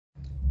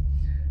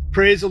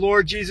Praise the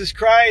Lord Jesus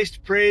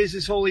Christ. Praise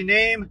his holy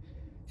name.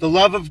 The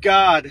love of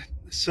God.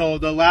 So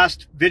the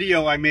last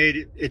video I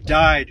made, it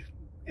died.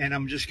 And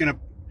I'm just going to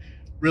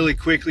really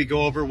quickly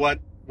go over what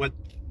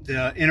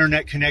the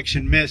internet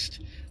connection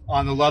missed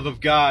on the love of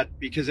God,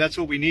 because that's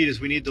what we need. Is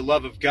we need the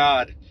love of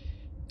God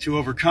to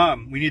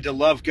overcome. We need to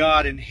love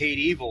God and hate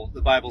evil.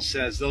 The Bible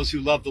says those who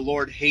love the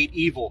Lord hate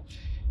evil.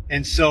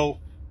 And so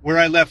where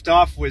I left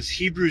off was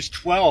Hebrews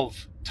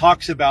 12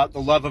 talks about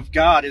the love of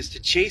God is to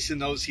chasten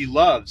those he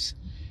loves.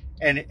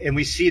 And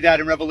we see that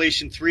in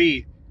Revelation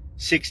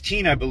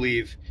 3:16, I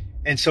believe.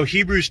 And so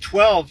Hebrews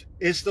 12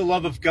 is the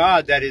love of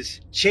God that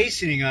is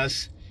chastening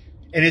us.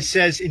 And it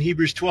says in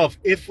Hebrews 12,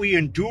 if we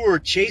endure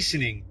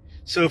chastening,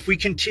 so if we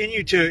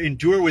continue to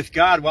endure with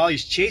God while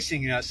he's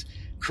chastening us,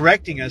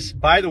 correcting us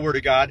by the word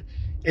of God,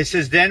 it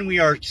says, then we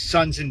are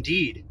sons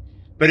indeed.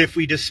 But if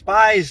we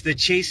despise the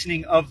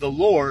chastening of the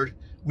Lord,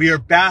 we are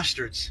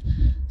bastards.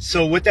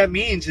 So what that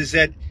means is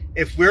that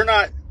if we're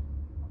not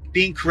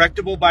being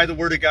correctable by the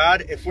word of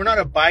God, if we're not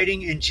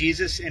abiding in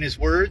Jesus and his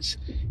words,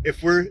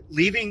 if we're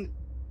leaving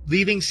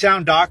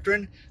sound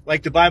doctrine,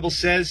 like the Bible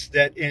says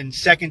that in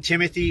 2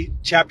 Timothy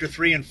chapter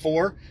 3 and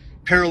 4,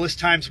 perilous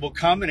times will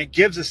come, and it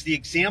gives us the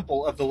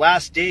example of the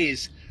last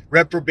days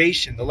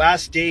reprobation. The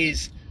last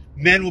days,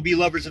 men will be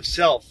lovers of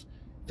self.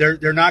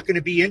 They're not going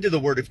to be into the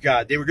word of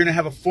God. They were going to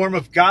have a form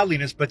of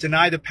godliness, but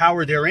deny the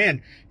power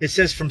therein. It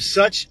says, from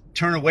such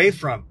turn away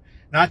from,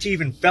 not to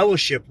even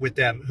fellowship with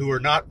them who are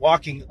not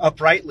walking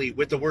uprightly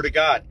with the word of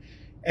God.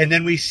 And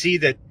then we see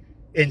that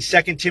in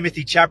 2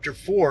 Timothy chapter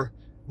 4,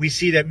 we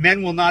see that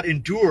men will not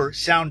endure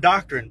sound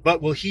doctrine,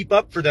 but will heap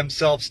up for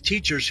themselves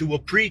teachers who will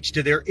preach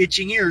to their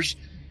itching ears,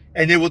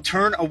 and they will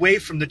turn away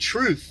from the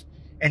truth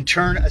and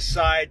turn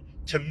aside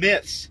to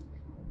myths.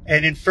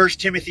 And in 1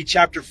 Timothy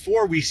chapter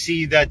 4, we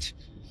see that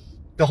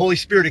the Holy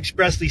Spirit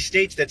expressly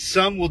states that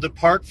some will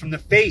depart from the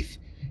faith,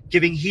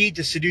 giving heed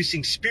to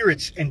seducing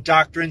spirits and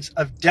doctrines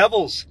of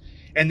devils,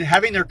 and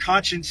having their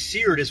conscience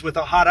seared as with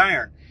a hot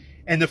iron.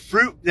 And the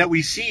fruit that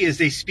we see is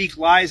they speak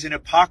lies and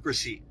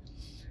hypocrisy.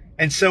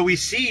 And so we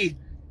see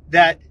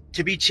that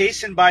to be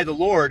chastened by the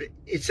Lord,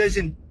 it says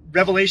in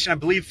Revelation, I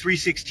believe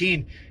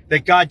 3:16,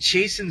 that God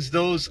chastens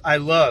those I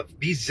love.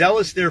 Be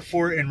zealous,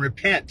 therefore, and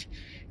repent.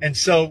 And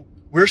so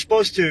we're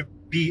supposed to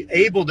be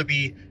able to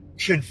be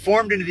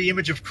conformed into the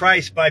image of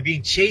Christ by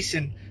being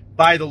chastened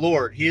by the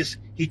Lord.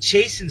 He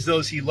chastens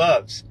those he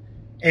loves.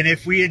 And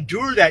if we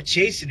endure that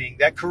chastening,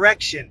 that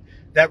correction,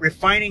 that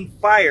refining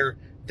fire,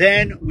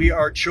 then we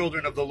are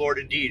children of the Lord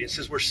indeed. It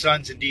says we're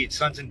sons indeed,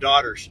 sons and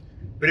daughters.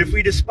 But if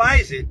we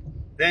despise it,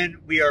 then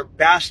we are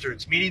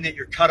bastards, meaning that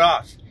you're cut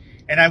off.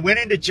 And I went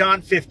into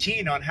John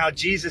 15 on how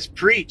Jesus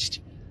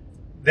preached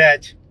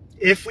that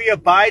if we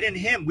abide in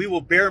him, we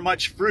will bear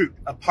much fruit.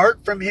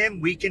 Apart from him,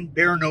 we can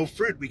bear no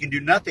fruit. We can do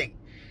nothing.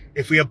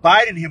 If we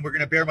abide in him, we're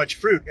going to bear much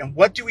fruit. And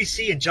what do we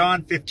see in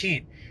John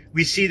 15?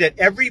 We see that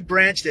every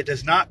branch that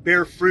does not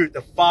bear fruit,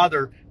 the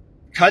Father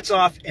cuts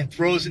off and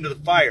throws into the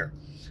fire.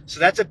 So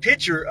that's a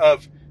picture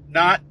of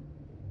not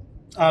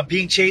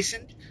being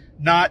chastened,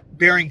 not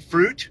bearing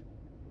fruit.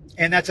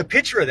 And that's a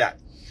picture of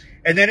that.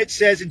 And then it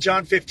says in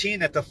John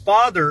 15 that the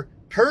Father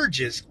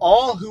purges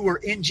all who are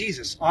in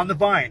Jesus on the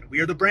vine.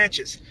 We are the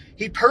branches.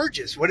 He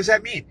purges. What does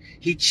that mean?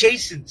 He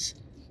chastens.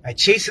 I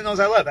chasten those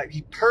I love.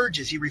 He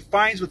purges. He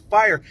refines with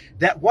fire.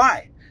 That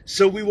why?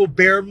 So we will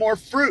bear more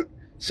fruit,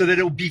 so that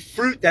it will be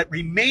fruit that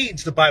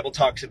remains, the Bible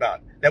talks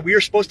about. That we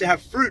are supposed to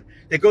have fruit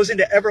that goes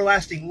into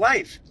everlasting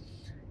life.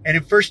 And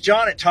in 1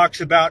 John, it talks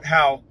about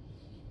how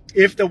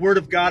if the word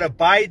of God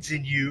abides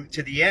in you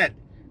to the end,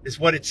 is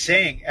what it's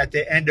saying at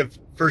the end of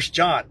 1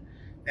 John.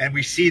 And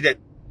we see that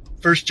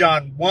 1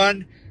 John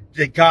 1,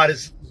 that God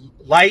is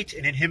light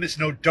and in him is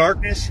no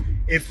darkness.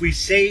 If we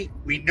say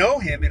we know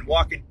him and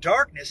walk in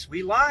darkness,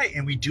 we lie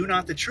and we do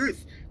not the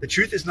truth. The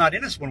truth is not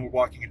in us when we're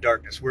walking in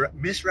darkness. We're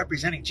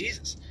misrepresenting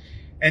Jesus.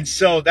 And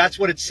so that's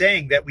what it's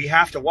saying, that we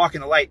have to walk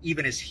in the light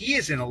even as he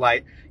is in the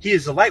light. He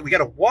is the light. We got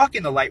to walk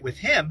in the light with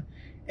him.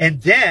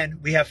 And then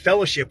we have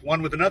fellowship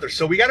one with another.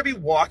 So we got to be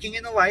walking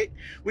in the light.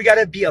 We got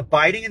to be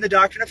abiding in the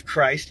doctrine of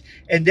Christ.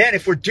 And then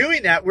if we're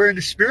doing that, we're in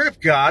the Spirit of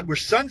God. We're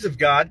sons of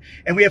God.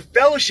 And we have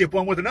fellowship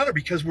one with another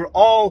because we're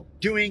all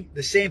doing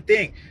the same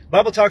thing. The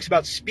Bible talks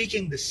about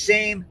speaking the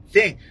same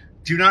thing.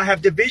 Do not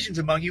have divisions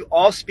among you.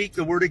 All speak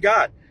the word of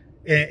God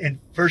in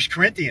 1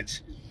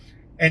 Corinthians.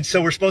 And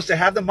so we're supposed to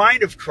have the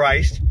mind of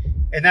Christ.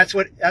 And that's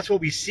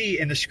what we see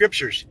in the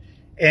scriptures.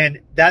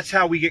 And that's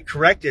how we get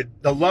corrected.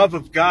 The love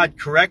of God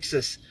corrects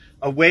us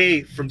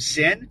away from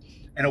sin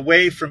and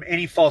away from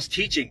any false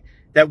teaching,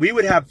 that we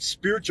would have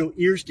spiritual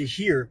ears to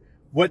hear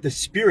what the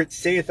Spirit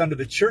saith unto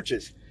the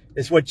churches,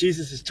 is what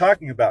Jesus is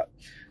talking about.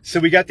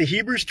 So we got the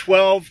Hebrews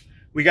 12,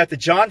 we got the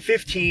John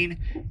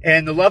 15,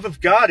 and the love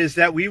of God is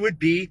that we would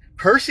be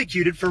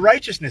persecuted for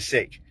righteousness'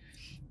 sake.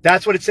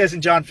 That's what it says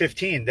in John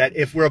 15, that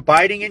if we're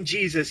abiding in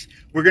Jesus,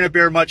 we're going to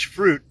bear much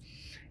fruit.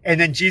 And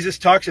then Jesus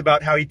talks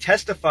about how he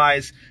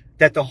testifies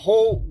that the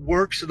whole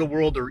works of the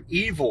world are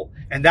evil,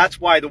 and that's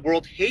why the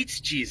world hates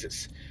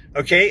Jesus.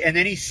 Okay, and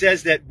then he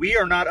says that we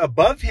are not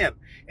above him,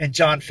 in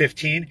John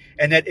 15,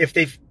 and that if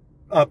they've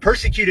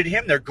persecuted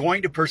him, they're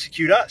going to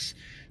persecute us.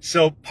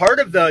 So part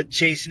of the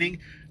chastening,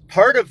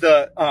 part of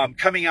the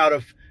coming out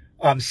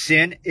of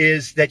sin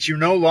is that you're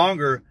no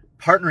longer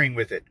partnering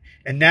with it.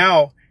 And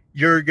now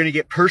you're going to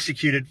get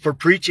persecuted for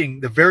preaching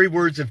the very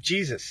words of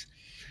Jesus.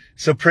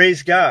 So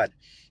praise God.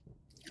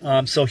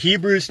 So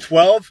Hebrews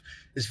 12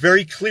 is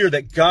very clear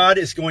that God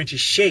is going to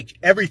shake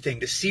everything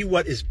to see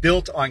what is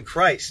built on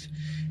Christ.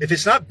 If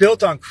it's not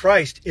built on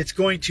Christ, it's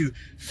going to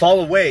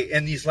fall away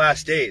in these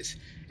last days.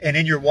 And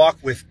in your walk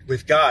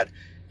with God,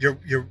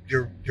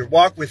 your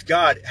walk with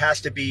God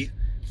has to be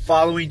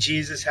following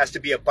Jesus, has to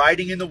be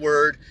abiding in the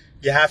Word.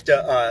 You have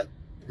to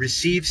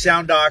receive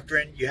sound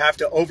doctrine. You have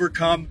to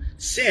overcome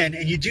sin.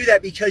 And you do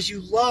that because you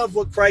love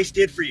what Christ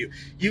did for you.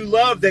 You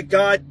love that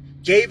God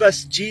gave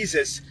us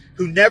Jesus,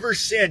 who never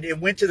sinned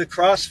and went to the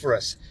cross for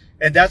us.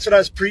 And that's what I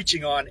was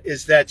preaching on,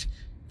 is that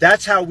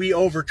that's how we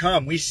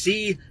overcome. We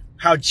see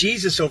how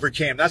Jesus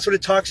overcame. That's what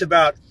it talks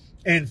about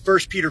in 1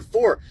 Peter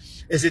 4,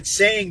 is it's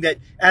saying that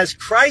as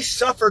Christ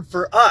suffered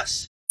for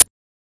us,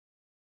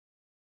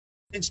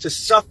 to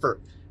suffer,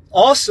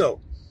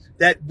 also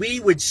that we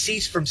would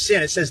cease from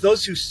sin. It says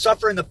those who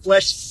suffer in the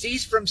flesh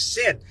cease from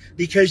sin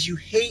because you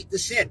hate the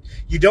sin.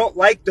 You don't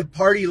like the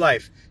party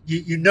life.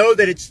 You know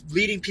that it's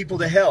leading people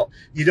to hell.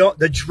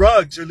 The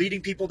drugs are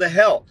leading people to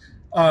hell.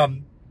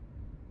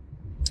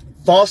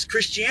 False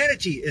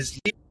Christianity is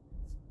leading.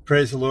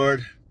 Praise the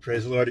Lord.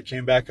 Praise the Lord. It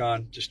came back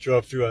on. Just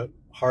drove through a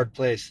hard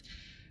place.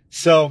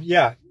 So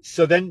yeah.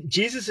 So then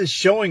Jesus is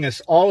showing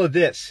us all of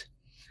this.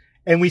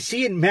 And we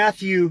see in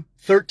Matthew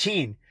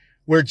 13,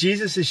 where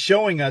Jesus is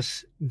showing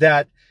us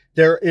that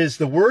there is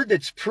the word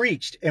that's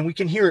preached, and we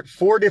can hear it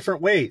 4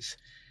 different ways.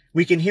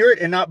 We can hear it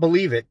and not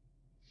believe it.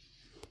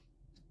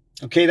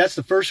 Okay, that's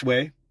the first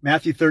way,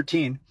 Matthew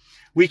 13.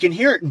 We can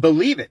hear it and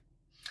believe it,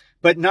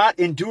 but not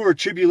endure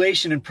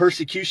tribulation and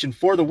persecution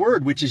for the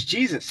word, which is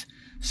Jesus.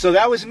 So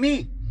that was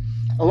me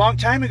a long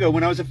time ago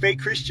when I was a fake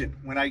Christian,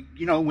 when I,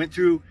 went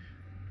through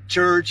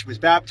church, was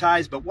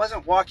baptized, but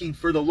wasn't walking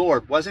for the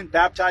Lord, wasn't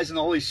baptized in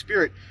the Holy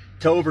Spirit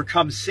to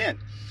overcome sin.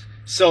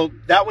 So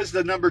that was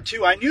the number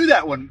 2. I knew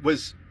that one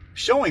was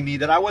showing me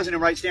that I wasn't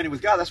in right standing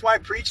with God. That's why I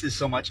preach this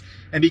so much.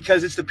 And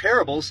because it's the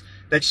parables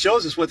that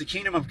shows us what the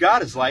kingdom of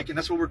God is like. And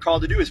that's what we're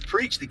called to do, is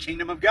preach the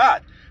kingdom of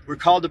God. We're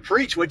called to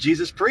preach what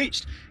Jesus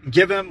preached and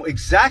give them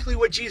exactly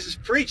what Jesus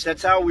preached.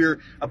 That's how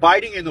we're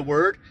abiding in the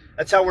word.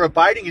 That's how we're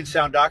abiding in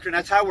sound doctrine.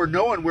 That's how we're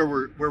knowing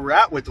where we're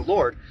at with the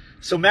Lord.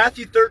 So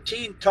Matthew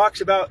 13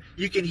 talks about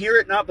you can hear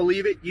it, not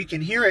believe it. You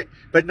can hear it,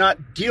 but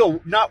not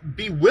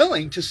be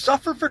willing to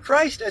suffer for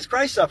Christ as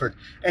Christ suffered.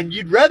 And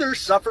you'd rather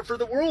suffer for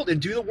the world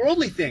and do the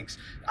worldly things.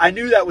 I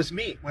knew that was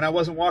me when I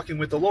wasn't walking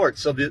with the Lord.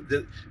 So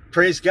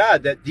praise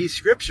God that these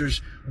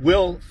scriptures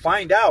will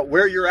find out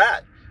where you're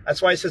at.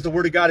 That's why it says the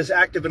word of God is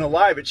active and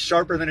alive. It's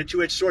sharper than a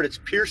two-edged sword. It's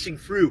piercing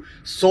through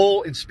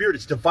soul and spirit.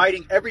 It's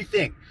dividing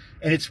everything.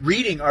 And it's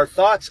reading our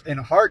thoughts and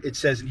heart, it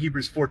says in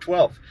Hebrews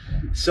 4:12.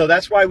 So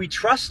that's why we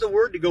trust the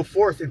word to go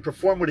forth and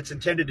perform what it's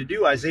intended to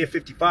do, Isaiah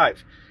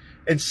 55.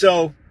 And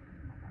so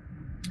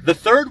the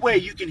third way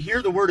you can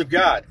hear the word of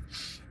God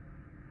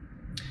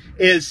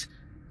is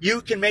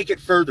you can make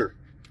it further.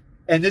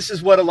 And this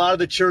is what a lot of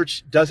the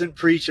church doesn't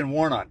preach and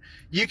warn on.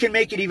 You can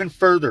make it even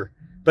further,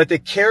 but the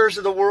cares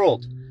of the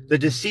world, the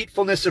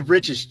deceitfulness of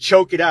riches,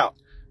 choke it out.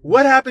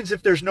 What happens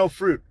if there's no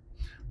fruit?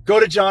 Go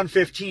to John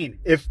 15.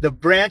 If the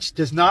branch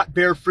does not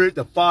bear fruit,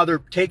 the Father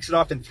takes it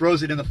off and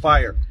throws it in the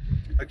fire.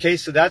 Okay,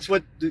 so that's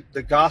what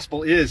the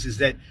gospel is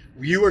that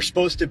you are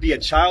supposed to be a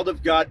child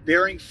of God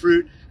bearing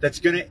fruit that's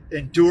going to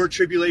endure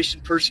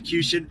tribulation,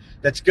 persecution,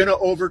 that's going to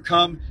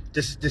overcome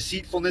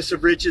deceitfulness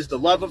of riches, the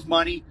love of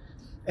money,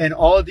 and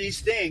all of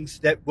these things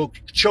that will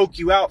choke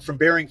you out from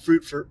bearing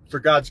fruit for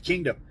God's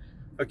kingdom.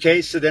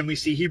 Okay, so then we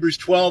see Hebrews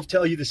 12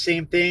 tell you the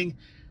same thing.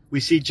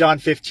 We see John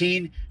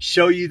 15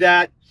 show you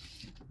that.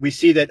 We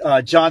see that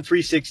John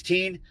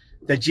 3:16,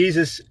 that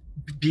Jesus,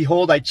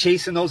 behold, I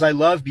chasten those I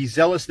love. Be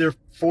zealous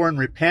therefore and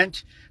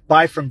repent.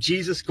 Buy from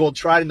Jesus gold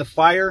tried in the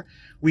fire.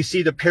 We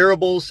see the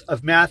parables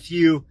of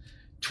Matthew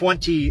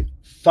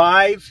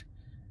 25,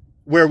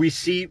 where we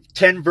see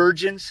 10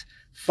 virgins.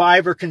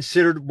 5 are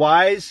considered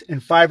wise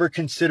and 5 are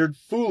considered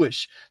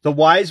foolish. The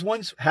wise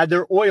ones had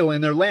their oil in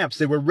their lamps.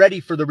 They were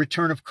ready for the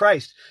return of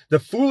Christ. The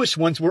foolish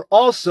ones were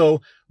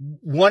also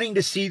wanting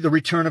to see the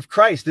return of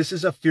Christ. This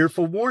is a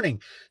fearful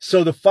warning.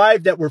 So the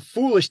 5 that were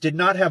foolish did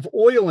not have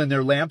oil in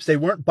their lamps. They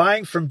weren't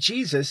buying from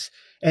Jesus,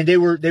 and they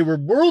were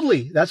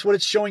worldly. That's what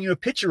it's showing you a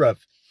picture of.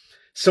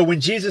 So when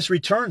Jesus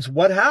returns,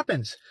 what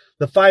happens?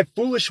 The 5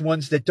 foolish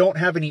ones that don't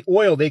have any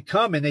oil, they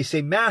come and they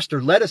say,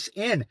 Master, let us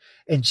in.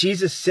 And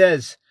Jesus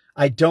says,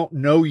 I don't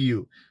know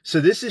you.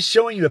 So this is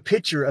showing you a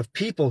picture of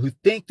people who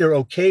think they're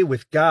okay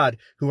with God,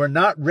 who are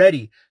not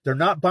ready. They're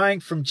not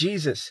buying from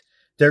Jesus.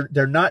 They're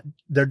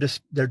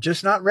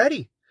just not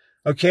ready.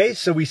 Okay.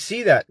 So we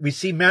see that. We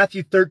see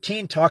Matthew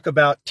 13 talk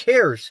about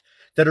tares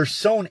that are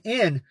sown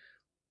in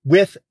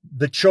with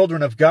the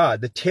children of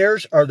God. The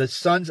tares are the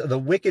sons of the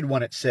wicked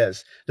one, it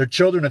says. They're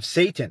children of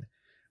Satan.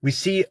 We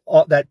see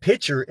all that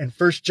picture in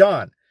 1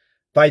 John.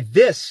 By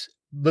this,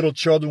 little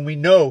children, we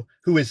know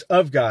who is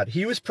of God.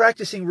 He who is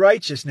practicing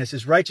righteousness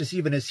is righteous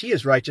even as he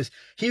is righteous.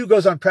 He who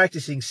goes on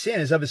practicing sin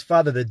is of his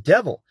father, the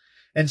devil.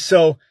 And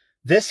so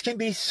this can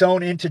be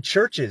sown into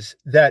churches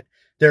that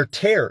they're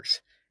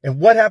tares. And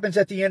what happens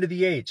at the end of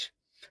the age?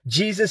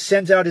 Jesus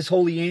sends out his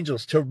holy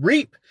angels to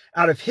reap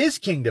out of his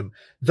kingdom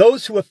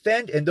those who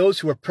offend and those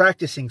who are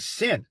practicing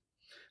sin.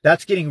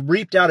 That's getting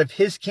reaped out of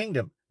his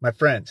kingdom, my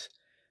friends.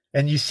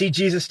 And you see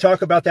Jesus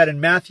talk about that in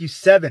Matthew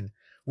 7,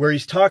 where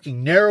he's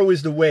talking, narrow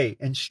is the way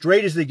and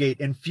straight is the gate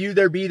and few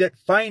there be that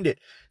find it.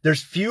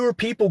 There's fewer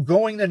people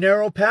going the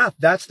narrow path.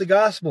 That's the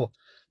gospel.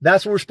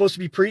 That's what we're supposed to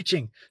be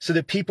preaching, so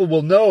that people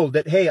will know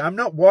that, hey, I'm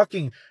not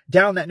walking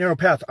down that narrow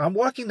path. I'm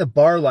walking the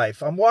bar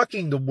life. I'm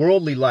walking the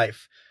worldly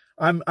life.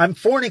 I'm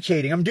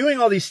fornicating. I'm doing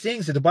all these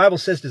things that the Bible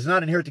says does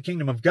not inherit the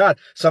kingdom of God.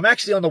 So I'm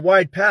actually on the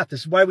wide path.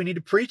 This is why we need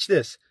to preach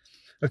this.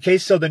 Okay,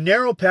 so the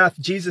narrow path,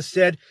 Jesus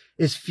said,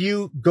 is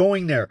few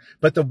going there.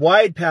 But the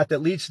wide path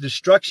that leads to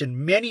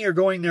destruction, many are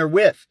going there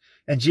with.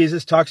 And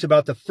Jesus talks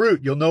about the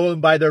fruit. You'll know them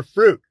by their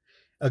fruit.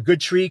 A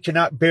good tree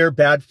cannot bear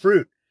bad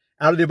fruit.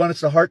 Out of the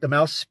abundance of the heart, the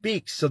mouth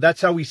speaks. So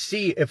that's how we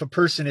see if a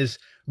person is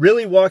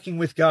really walking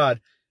with God,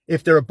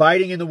 if they're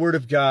abiding in the word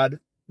of God,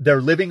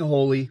 they're living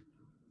holy,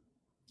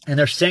 and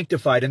they're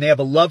sanctified, and they have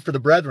a love for the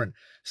brethren.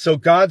 So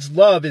God's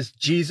love is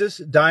Jesus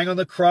dying on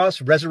the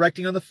cross,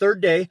 resurrecting on the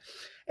third day.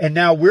 And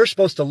now we're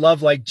supposed to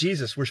love like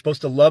Jesus. We're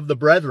supposed to love the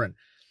brethren.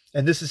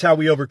 And this is how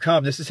we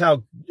overcome. This is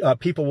how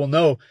people will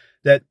know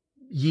that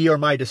ye are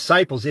my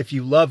disciples, if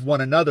you love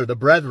one another, the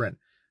brethren,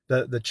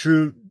 the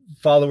true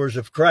followers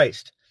of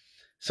Christ.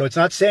 So it's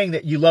not saying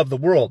that you love the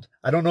world.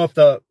 I don't know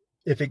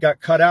if it got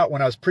cut out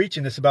when I was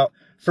preaching this about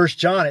 1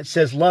 John. It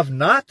says, love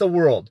not the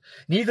world,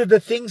 neither the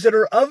things that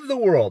are of the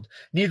world,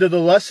 neither the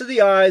lust of the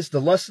eyes,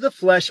 the lust of the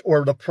flesh,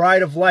 or the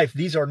pride of life.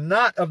 These are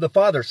not of the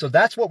Father. So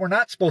that's what we're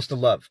not supposed to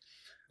love.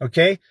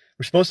 Okay?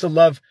 We're supposed to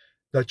love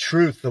the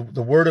truth,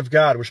 the word of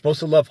God. We're supposed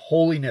to love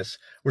holiness.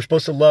 We're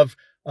supposed to love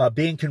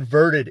being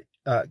converted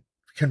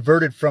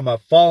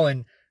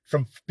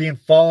from being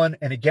fallen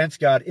and against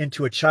God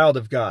into a child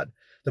of God.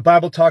 The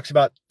Bible talks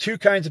about two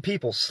kinds of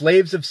people,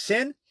 slaves of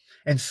sin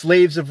and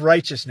slaves of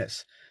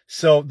righteousness.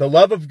 So the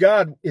love of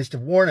God is to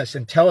warn us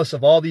and tell us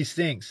of all these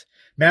things.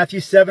 Matthew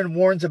 7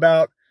 warns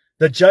about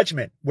the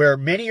judgment, where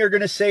many are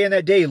going to say in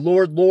that day,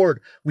 Lord, Lord,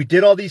 we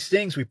did all these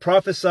things. We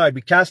prophesied.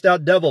 We cast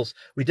out devils.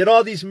 We did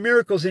all these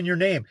miracles in your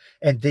name.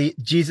 And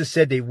Jesus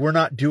said they were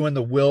not doing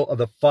the will of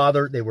the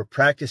Father. They were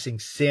practicing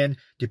sin.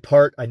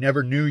 Depart, I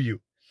never knew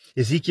you.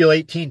 Ezekiel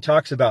 18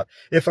 talks about,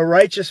 if a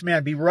righteous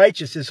man be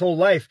righteous his whole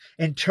life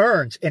and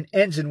turns and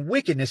ends in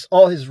wickedness,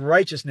 all his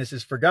righteousness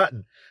is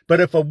forgotten. But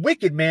if a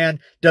wicked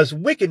man does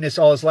wickedness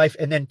all his life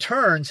and then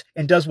turns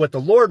and does what the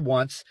Lord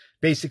wants,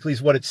 basically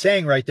is what it's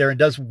saying right there, and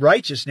does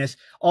righteousness,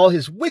 all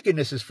his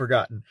wickedness is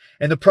forgotten.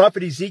 And the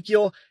prophet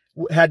Ezekiel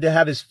had to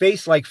have his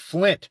face like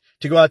flint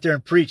to go out there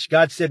and preach.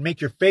 God said, make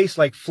your face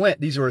like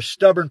flint. These are a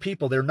stubborn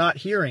people. They're not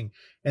hearing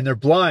and they're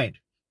blind.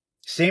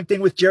 Same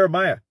thing with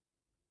Jeremiah.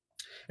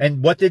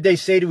 And what did they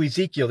say to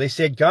Ezekiel? They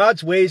said,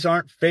 God's ways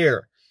aren't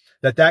fair,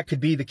 that could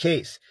be the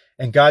case.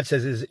 And God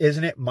says,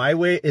 isn't it my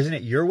way? Isn't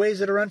it your ways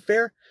that are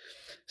unfair?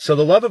 So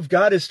the love of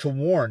God is to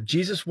warn.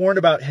 Jesus warned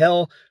about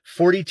hell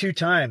 42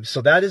 times.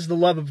 So that is the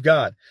love of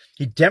God.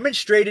 He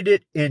demonstrated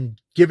it in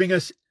giving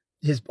us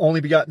his only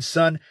begotten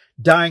son,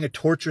 dying a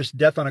torturous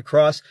death on a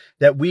cross,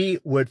 that we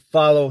would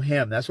follow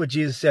him. That's what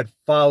Jesus said.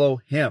 Follow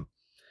him.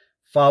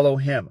 Follow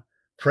him.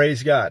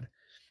 Praise God.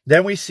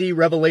 Then we see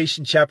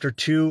Revelation chapter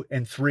 2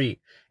 and 3.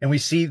 And we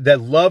see the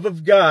love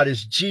of God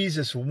is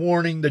Jesus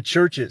warning the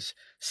churches.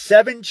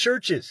 7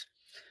 churches.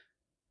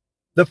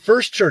 The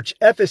first church,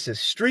 Ephesus,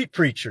 street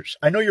preachers.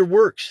 I know your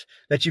works,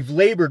 that you've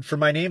labored for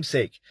my name's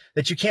sake,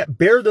 that you can't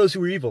bear those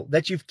who are evil,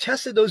 that you've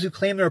tested those who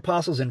claim they're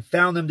apostles and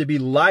found them to be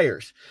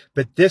liars.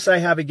 But this I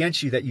have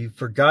against you, that you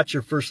forgot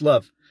your first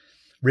love.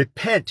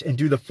 Repent and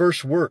do the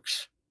first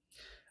works,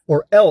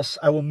 or else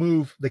I will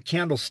move the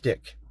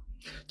candlestick.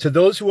 To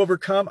those who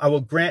overcome, I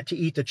will grant to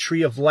eat the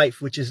tree of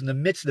life, which is in the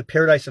midst of the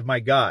paradise of my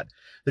God.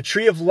 The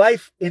tree of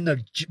life in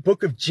the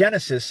book of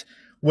Genesis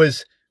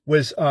was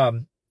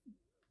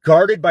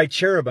guarded by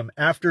cherubim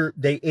after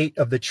they ate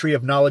of the tree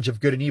of knowledge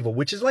of good and evil,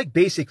 which is like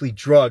basically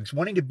drugs,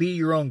 wanting to be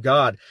your own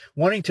God,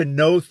 wanting to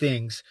know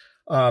things,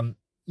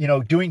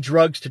 doing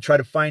drugs to try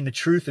to find the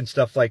truth and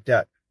stuff like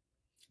that,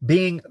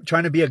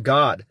 trying to be a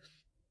God.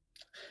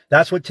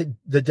 That's what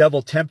the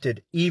devil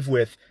tempted Eve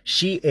with.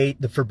 She ate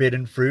the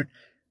forbidden fruit.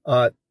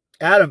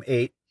 Adam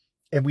ate,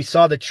 and we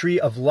saw the tree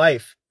of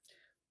life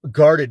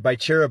guarded by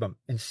cherubim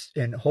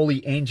and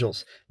holy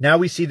angels. Now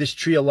we see this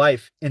tree of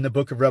life in the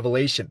book of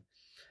Revelation,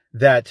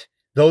 that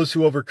those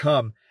who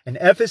overcome, and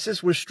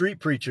Ephesus were street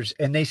preachers,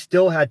 and they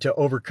still had to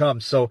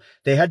overcome. So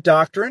they had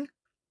doctrine.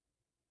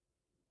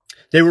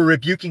 They were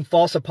rebuking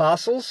false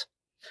apostles.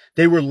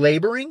 They were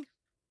laboring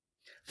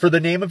for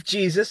the name of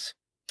Jesus,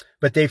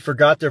 but they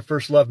forgot their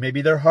first love.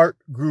 Maybe their heart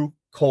grew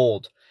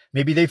cold.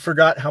 Maybe they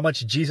forgot how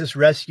much Jesus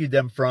rescued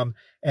them from,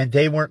 and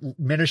they weren't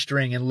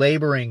ministering and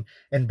laboring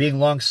and being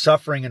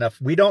long-suffering enough.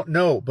 We don't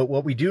know, but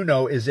what we do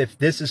know is if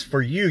this is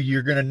for you,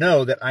 you're going to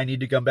know that I need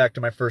to come back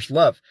to my first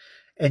love.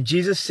 And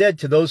Jesus said,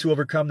 to those who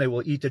overcome, they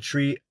will eat the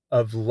tree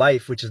of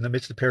life, which is in the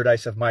midst of the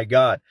paradise of my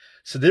God.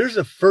 So there's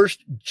the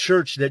first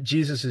church that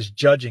Jesus is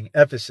judging,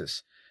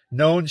 Ephesus.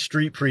 Known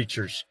street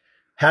preachers,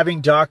 having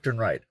doctrine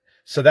right.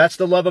 So that's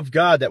the love of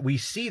God, that we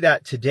see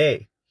that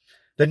today.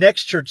 The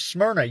next church,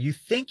 Smyrna, you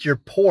think you're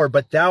poor,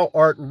 but thou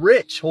art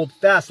rich. Hold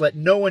fast, let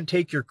no one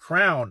take your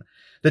crown.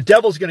 The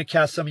devil's going to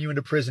cast some of you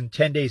into prison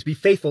 10 days. Be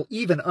faithful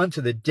even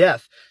unto the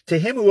death. To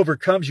him who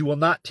overcomes, you will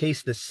not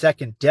taste the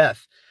second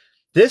death.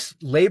 This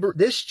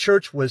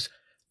church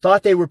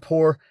thought they were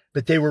poor,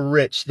 but they were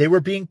rich. They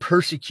were being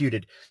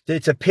persecuted.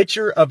 It's a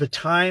picture of a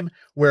time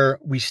where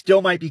we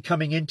still might be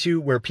coming into,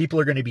 where people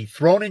are going to be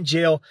thrown in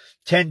jail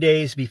 10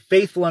 days, be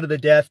faithful unto the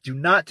death. Do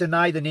not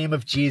deny the name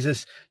of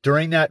Jesus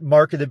during that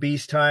mark of the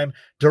beast time,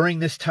 during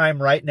this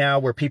time right now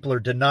where people are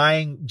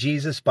denying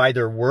Jesus by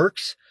their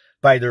works,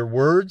 by their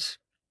words.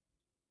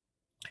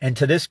 And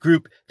to this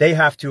group, they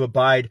have to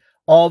abide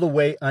all the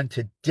way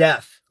unto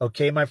death.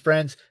 Okay, my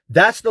friends,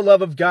 that's the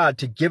love of God,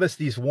 to give us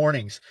these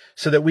warnings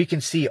so that we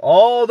can see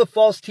all the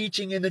false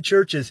teaching in the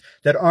churches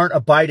that aren't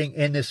abiding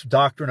in this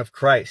doctrine of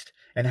Christ,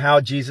 and how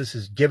Jesus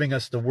is giving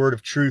us the word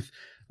of truth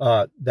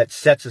that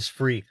sets us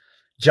free.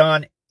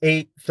 John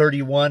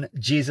 8:31,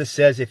 Jesus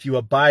says, if you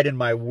abide in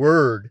my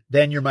word,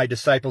 then you're my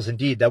disciples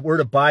indeed. That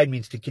word abide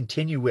means to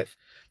continue with,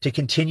 to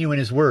continue in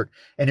his word.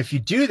 And if you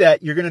do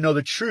that, you're going to know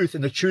the truth,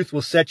 and the truth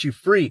will set you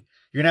free.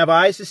 You're going to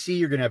have eyes to see.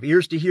 You're going to have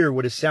ears to hear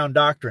what is sound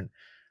doctrine.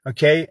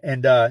 Okay.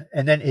 And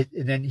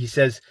then he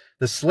says,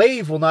 the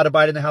slave will not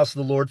abide in the house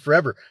of the Lord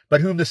forever,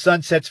 but whom the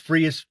Son sets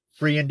free is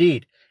free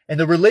indeed. And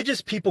the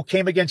religious people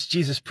came against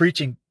Jesus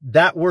preaching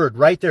that word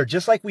right there,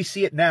 just like we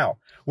see it now,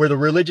 where the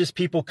religious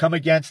people come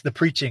against the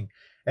preaching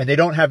and they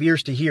don't have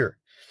ears to hear.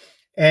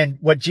 And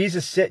what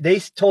Jesus said, they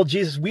told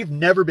Jesus, we've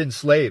never been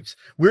slaves.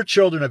 We're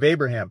children of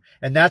Abraham.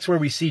 And that's where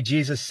we see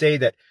Jesus say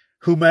that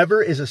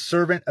whomever is a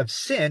servant of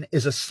sin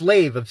is a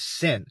slave of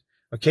sin.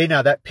 Okay,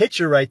 now that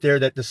picture right there,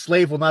 that the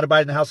slave will not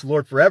abide in the house of the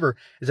Lord forever,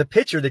 is a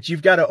picture that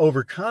you've got to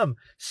overcome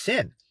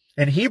sin.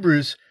 In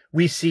Hebrews,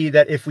 we see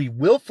that if we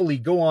willfully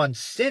go on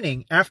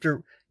sinning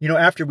after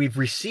we've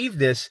received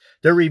this,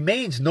 there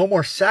remains no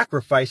more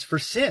sacrifice for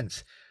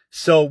sins.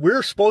 So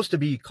we're supposed to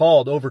be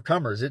called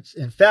overcomers.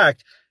 In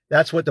fact,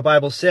 that's what the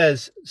Bible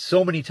says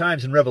so many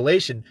times in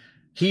Revelation.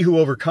 He who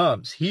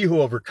overcomes, he who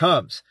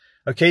overcomes.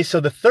 Okay, so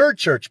the third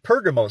church,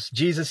 Pergamos,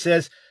 Jesus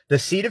says the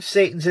seed of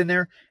Satan's in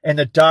there, and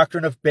the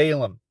doctrine of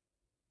Balaam.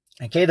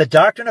 Okay, the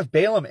doctrine of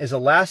Balaam is a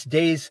last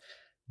days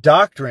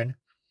doctrine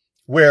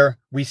where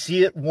we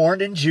see it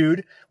warned in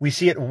Jude, we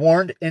see it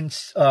warned in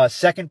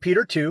 2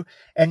 Peter 2,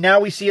 and now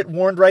we see it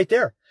warned right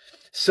there.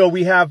 So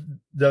we have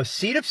the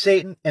seed of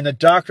Satan and the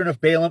doctrine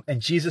of Balaam, and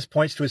Jesus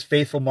points to his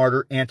faithful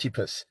martyr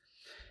Antipas.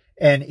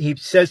 And he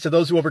says to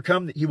those who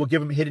overcome that he will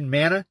give them hidden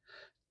manna,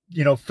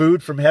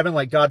 food from heaven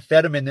like God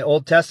fed him in the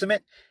Old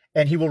Testament,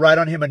 and he will write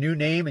on him a new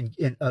name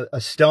in a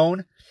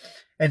stone.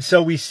 And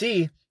so we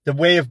see the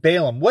way of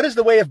Balaam. What is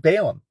the way of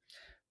Balaam?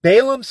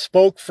 Balaam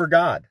spoke for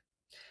God.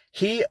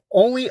 He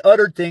only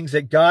uttered things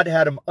that God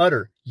had him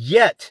utter.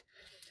 Yet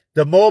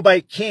the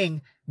Moabite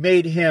king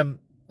made him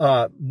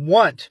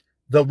want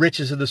the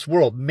riches of this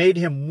world, made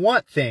him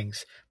want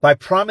things by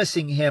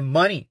promising him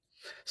money.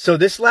 So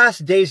this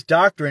last days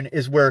doctrine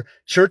is where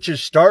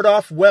churches start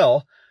off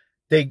well.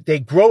 They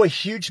grow a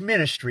huge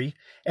ministry,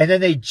 and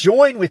then they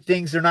join with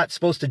things they're not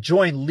supposed to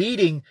join,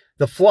 leading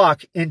the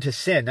flock into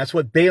sin. That's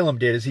what Balaam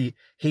did, is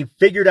he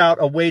figured out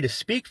a way to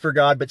speak for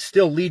God, but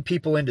still lead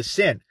people into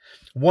sin.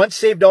 Once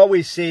saved,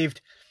 always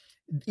saved.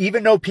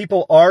 Even though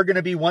people are going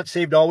to be once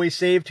saved, always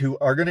saved, who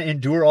are going to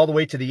endure all the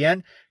way to the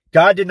end,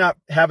 God did not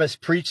have us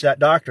preach that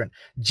doctrine.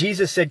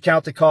 Jesus said,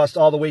 count the cost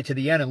all the way to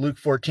the end in Luke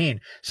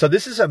 14. So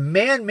this is a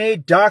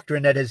man-made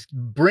doctrine that is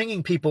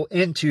bringing people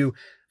into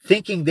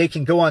thinking they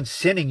can go on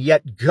sinning,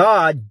 yet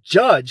God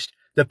judged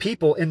the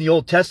people in the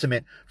Old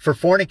Testament for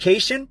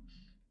fornication,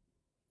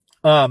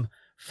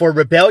 for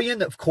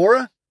rebellion of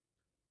Korah,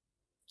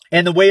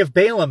 and the way of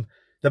Balaam.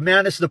 The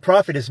madness of the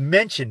prophet is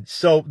mentioned.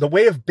 So the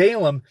way of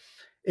Balaam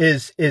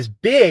is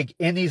big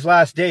in these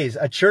last days.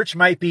 A church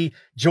might be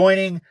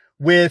joining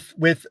with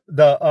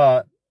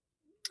the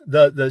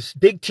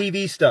big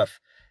TV stuff.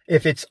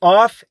 If it's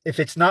off, if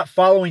it's not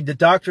following the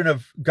doctrine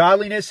of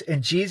godliness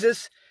and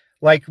Jesus,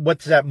 like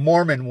what's that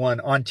Mormon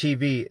one on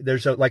TV?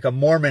 There's like a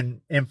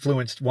Mormon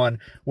influenced one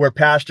where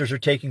pastors are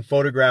taking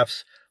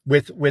photographs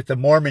with the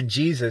Mormon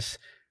Jesus,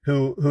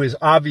 who is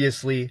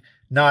obviously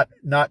not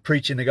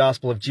preaching the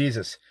gospel of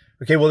Jesus.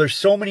 Okay, well, there's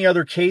so many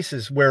other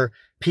cases where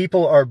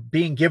people are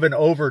being given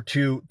over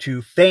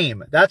to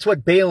fame. That's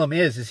what Balaam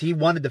is he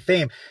wanted the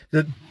fame.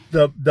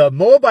 The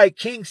Moabite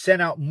king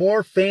sent out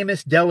more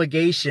famous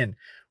delegation,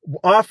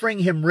 offering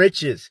him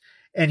riches.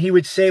 And he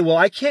would say, well,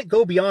 I can't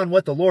go beyond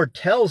what the Lord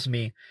tells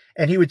me.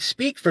 and he would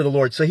speak for the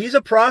Lord. So he's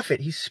a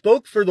prophet. He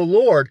spoke for the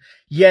Lord,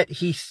 yet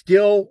he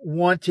still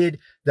wanted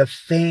the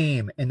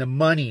fame and the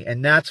money.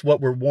 And that's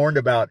what we're warned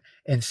about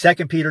in 2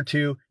 Peter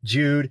 2,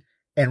 Jude,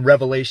 and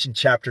Revelation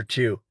chapter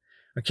 2.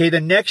 Okay,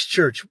 the next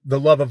church, the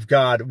love of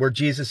God, where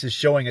Jesus is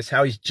showing us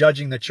how he's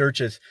judging the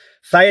churches.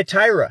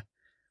 Thyatira,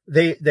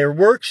 their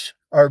works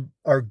are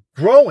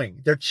growing.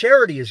 Their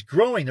charity is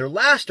growing. Their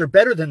last are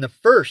better than the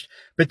first.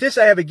 But this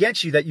I have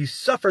against you, that you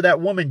suffer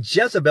that woman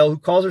Jezebel, who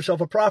calls herself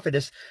a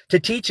prophetess, to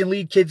teach and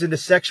lead kids into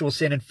sexual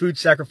sin and food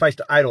sacrificed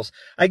to idols.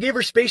 I gave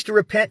her space to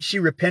repent. She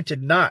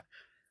repented not.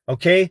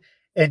 Okay.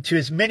 And to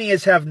as many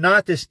as have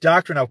not this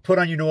doctrine, I'll put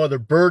on you no other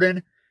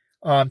burden.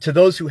 To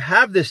those who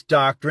have this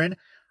doctrine,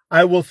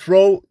 I will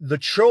throw the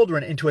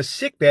children into a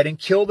sickbed and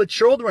kill the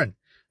children.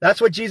 That's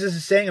what Jesus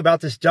is saying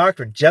about this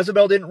doctrine.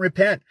 Jezebel didn't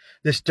repent.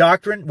 This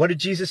doctrine, what did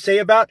Jesus say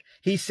about?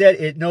 He said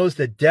it knows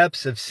the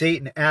depths of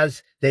Satan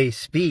as they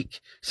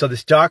speak. So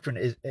this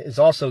doctrine is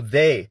also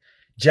they,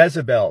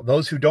 Jezebel,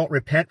 those who don't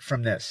repent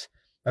from this.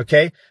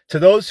 Okay? To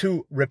those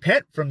who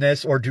repent from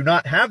this or do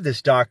not have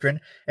this doctrine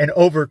and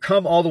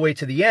overcome all the way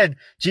to the end,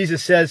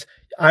 Jesus says,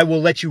 I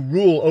will let you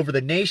rule over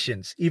the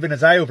nations, even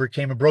as I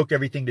overcame and broke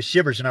everything to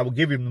shivers, and I will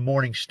give you the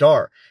morning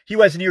star. He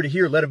who has an ear to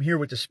hear, let him hear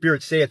what the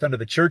Spirit saith unto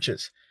the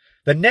churches.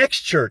 The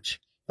next church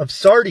of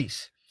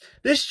Sardis.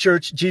 This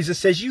church, Jesus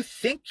says, you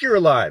think you're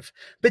alive,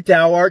 but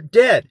thou art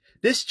dead.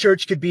 This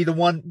church could be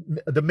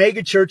the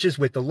mega churches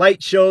with the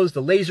light shows,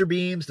 the laser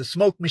beams, the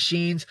smoke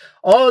machines,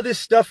 all of this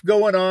stuff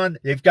going on.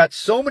 They've got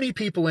so many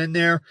people in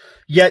there,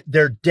 yet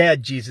they're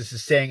dead, Jesus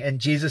is saying.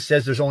 And Jesus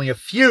says there's only a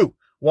few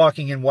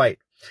walking in white.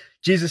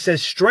 Jesus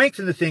says,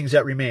 strengthen the things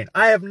that remain.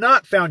 I have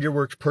not found your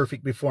works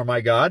perfect before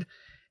my God.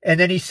 And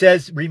then he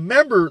says,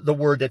 remember the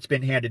word that's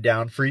been handed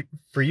down for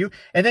you.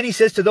 And then he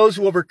says, to those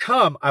who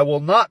overcome, I will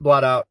not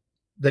blot out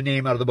the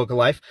name out of the book of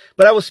life,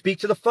 but I will speak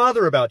to the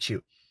Father about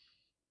you.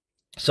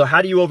 So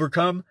how do you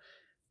overcome?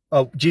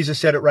 Oh, Jesus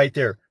said it right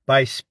there,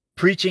 by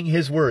preaching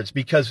his words,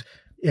 because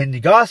in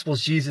the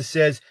Gospels, Jesus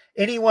says,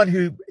 anyone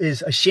who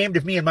is ashamed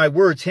of me and my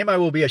words, him I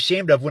will be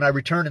ashamed of when I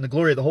return in the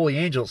glory of the holy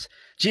angels.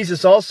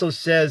 Jesus also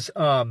says,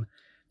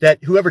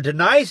 that whoever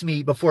denies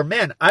me before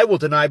men, I will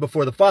deny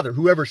before the Father.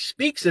 Whoever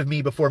speaks of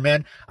me before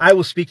men, I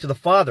will speak to the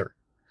Father.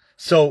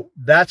 So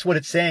that's what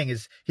it's saying,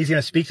 is he's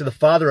going to speak to the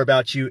Father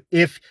about you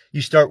if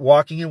you start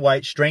walking in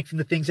white, strengthen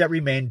the things that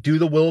remain, do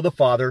the will of the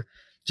Father,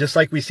 just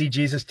like we see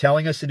Jesus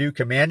telling us to do,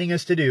 commanding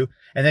us to do,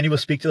 and then he will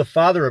speak to the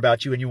Father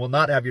about you, and you will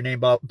not have your name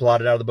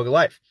blotted out of the book of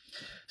life.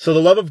 So the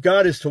love of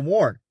God is to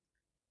warn.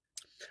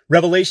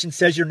 Revelation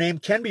says your name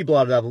can be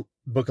blotted out of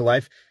the book of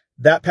life.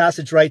 That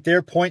passage right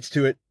there points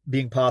to it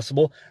being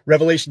possible.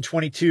 Revelation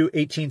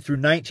 22:18 through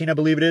 19, I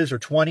believe it is, or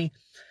 20,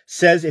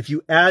 says if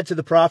you add to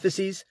the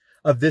prophecies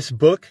of this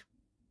book,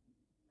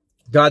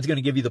 God's going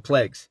to give you the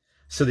plagues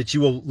so that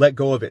you will let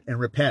go of it and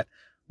repent.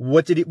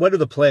 What are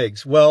the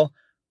plagues? Well,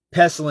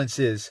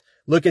 pestilences.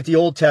 Look at the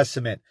Old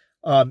Testament.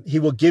 He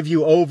will give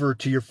you over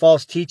to your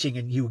false teaching,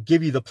 and he will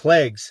give you the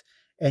plagues,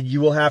 and you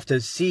will have to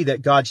see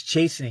that God's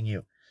chastening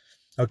you.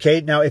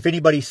 Okay. Now, if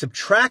anybody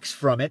subtracts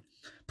from it,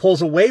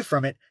 pulls away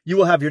from it, you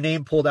will have your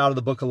name pulled out of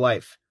the book of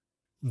life.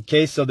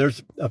 Okay, so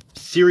there's a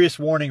serious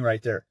warning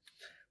right there.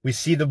 We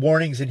see the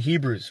warnings in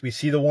Hebrews. We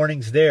see the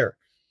warnings there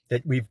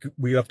that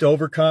we have to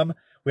overcome.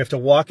 We have to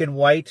walk in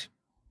white.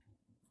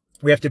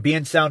 We have to be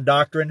in sound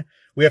doctrine.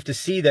 We have to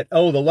see that,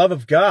 oh, the love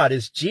of God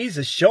is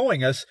Jesus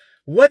showing us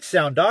what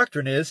sound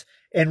doctrine is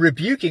and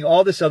rebuking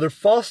all this other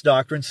false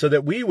doctrine so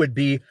that we would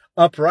be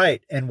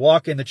upright and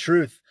walk in the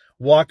truth,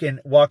 walk in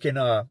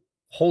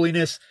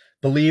holiness,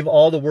 believe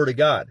all the word of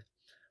God.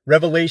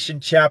 Revelation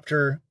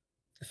chapter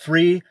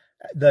 3,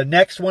 the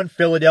next one,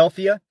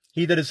 Philadelphia.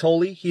 He that is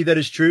holy, he that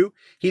is true,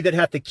 he that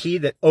hath the key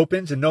that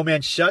opens and no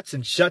man shuts,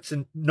 and shuts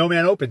and no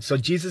man opens. So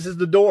Jesus is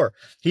the door.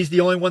 He's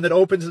the only one that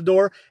opens the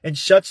door and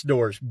shuts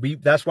doors.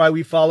 That's why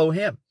we follow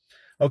him.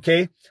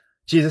 Okay.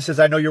 Jesus says,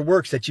 I know your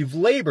works, that you've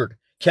labored,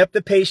 kept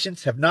the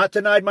patience, have not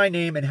denied my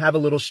name, and have a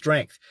little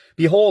strength.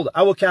 Behold,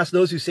 I will cast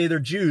those who say they're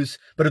Jews,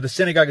 but are the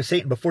synagogue of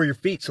Satan, before your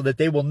feet, so that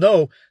they will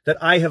know that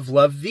I have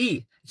loved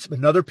thee. It's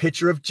another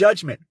picture of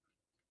judgment.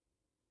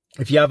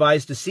 If you have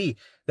eyes to see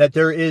that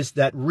there is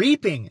that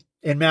reaping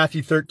in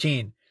Matthew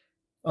 13,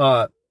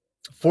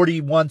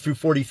 41 through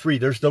 43,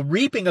 there's the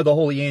reaping of the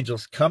holy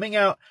angels coming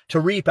out to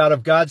reap out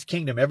of God's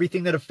kingdom,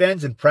 everything that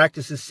offends and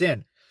practices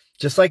sin.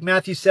 Just like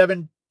Matthew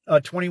 7,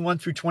 21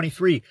 through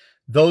 23,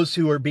 those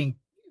who are being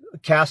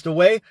cast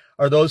away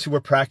are those who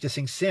were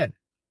practicing sin,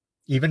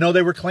 even though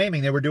they were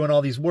claiming they were doing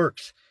all these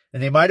works,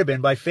 and they might have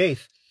been by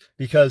faith,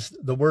 because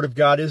the word of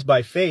God is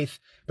by faith.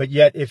 But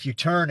yet, if you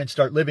turn and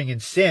start living in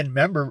sin,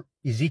 remember,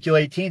 Ezekiel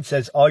 18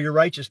 says, all your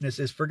righteousness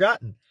is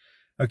forgotten.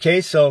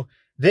 Okay, so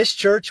this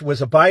church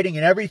was abiding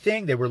in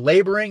everything. They were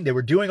laboring. They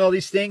were doing all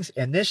these things.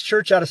 And this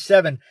church out of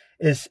 7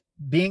 is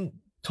being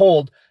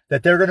told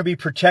that they're going to be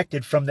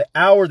protected from the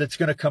hour that's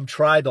going to come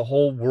try the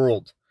whole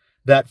world.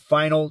 That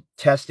final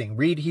testing.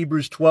 Read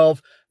Hebrews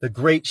 12, the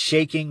great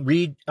shaking.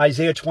 Read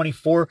Isaiah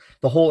 24.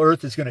 The whole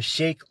earth is going to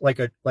shake like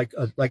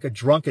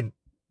drunken.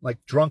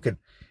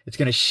 It's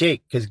going to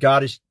shake because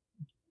God is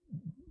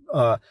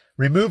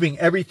removing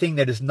everything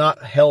that is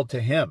not held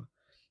to him.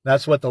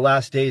 That's what the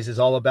last days is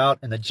all about,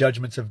 and the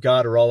judgments of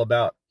God are all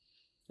about,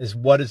 is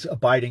what is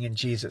abiding in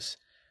Jesus,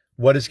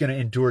 what is going to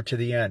endure to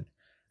the end.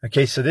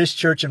 Okay, so this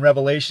church in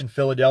Revelation,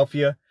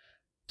 Philadelphia,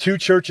 two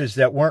churches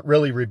that weren't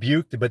really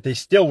rebuked, but they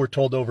still were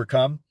told to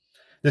overcome.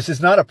 This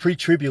is not a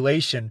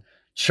pre-tribulation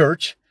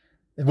church,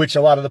 in which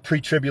a lot of the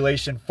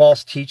pre-tribulation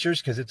false teachers,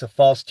 because it's a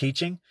false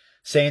teaching,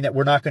 saying that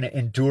we're not going to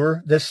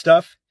endure this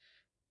stuff.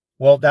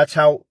 Well, that's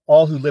how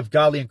all who live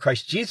godly in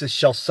Christ Jesus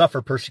shall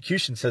suffer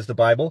persecution, says the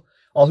Bible.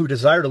 All who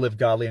desire to live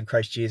godly in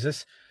Christ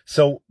Jesus.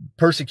 So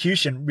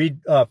persecution,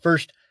 read 2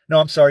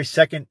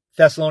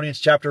 Thessalonians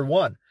chapter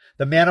 1.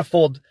 The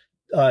manifold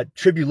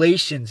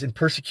tribulations and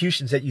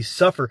persecutions that you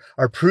suffer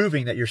are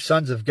proving that you're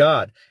sons of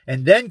God.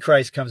 And then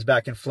Christ comes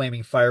back in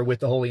flaming fire with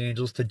the holy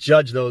angels to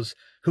judge those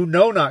who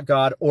know not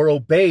God or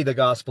obey the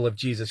gospel of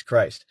Jesus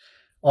Christ.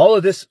 All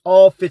of this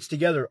all fits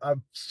together.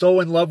 I'm so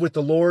in love with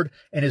the Lord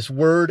and his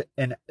word,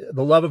 and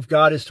the love of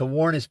God is to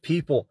warn his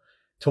people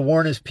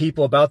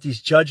about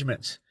these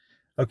judgments.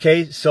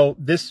 Okay, so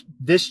this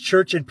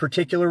church in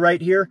particular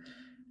right here,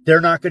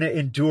 they're not going to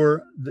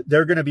endure.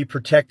 They're going to be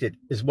protected,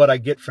 is what I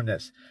get from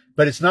this.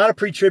 But it's not a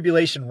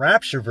pre-tribulation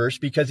rapture verse,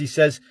 because he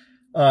says,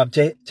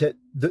 to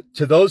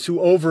those who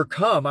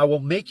overcome, I will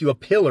make you a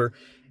pillar,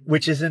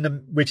 which is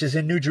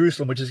in New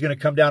Jerusalem, which is going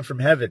to come down from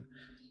heaven.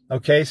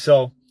 Okay,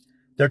 so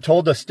they're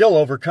told to still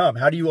overcome.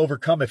 How do you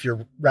overcome if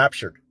you're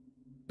raptured?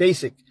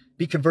 Basic.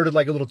 Be converted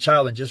like a little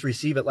child and just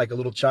receive it like a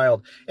little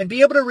child, and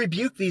be able to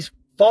rebuke these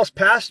false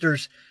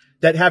pastors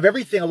that have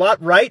everything a lot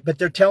right, but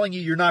they're telling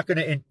you you're not going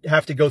to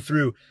have to go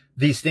through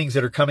these things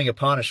that are coming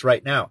upon us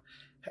right now.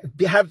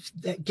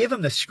 Give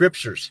them the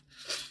scriptures.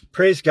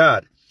 Praise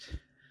God.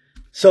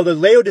 So the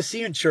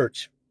Laodicean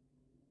church,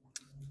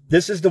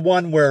 this is the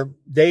one where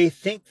they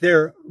think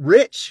they're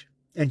rich.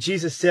 And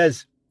Jesus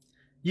says,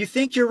 you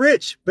think you're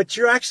rich, but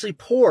you're actually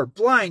poor,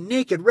 blind,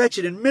 naked,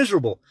 wretched, and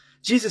miserable.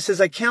 Jesus says,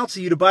 I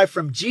counsel you to buy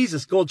from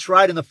Jesus gold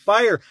tried in the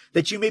fire,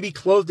 that you may be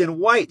clothed in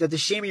white, that the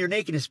shame of your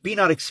nakedness be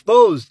not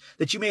exposed,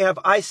 that you may have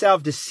eye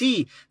salve to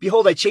see.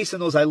 Behold, I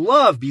chasten those I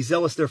love. Be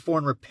zealous therefore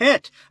and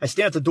repent. I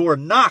stand at the door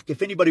and knock.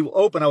 If anybody will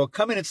open, I will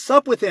come in and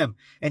sup with him,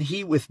 and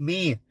he with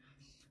me.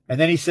 And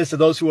then he says to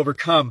those who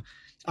overcome,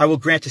 I will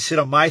grant to sit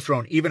on my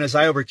throne, even as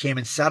I overcame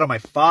and sat on my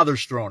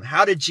Father's throne.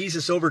 How did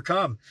Jesus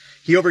overcome?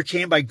 He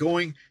overcame by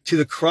going to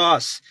the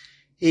cross.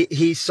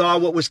 He saw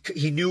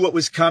he knew what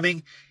was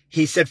coming.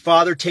 He said,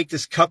 Father, take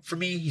this cup from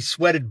me. He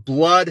sweated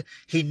blood.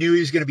 He knew he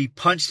was going to be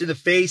punched in the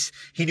face.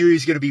 He knew he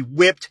was going to be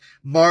whipped,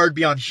 marred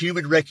beyond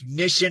human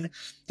recognition,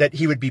 that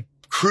he would be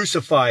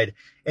crucified.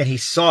 And he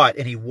saw it,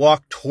 and he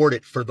walked toward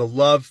it for the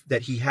love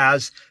that he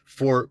has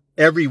for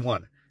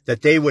everyone,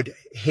 that they would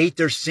hate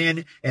their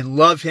sin and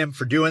love him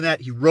for doing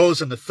that. He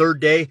rose on the third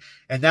day,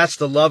 and that's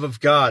the love of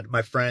God,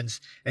 my friends.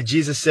 And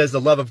Jesus says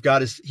the love of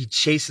God is he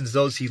chastens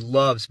those he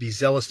loves. Be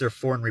zealous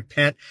therefore and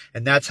repent.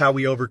 And that's how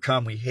we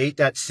overcome. We hate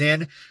that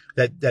sin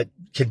that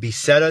can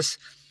beset us.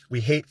 We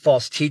hate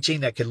false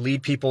teaching that can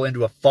lead people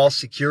into a false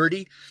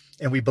security,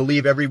 and we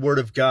believe every word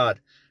of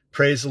God.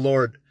 Praise the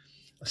Lord.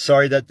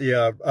 Sorry that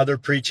the other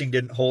preaching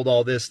didn't hold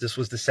all this. This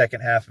was the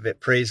second half of it.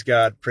 Praise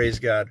God. Praise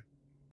God.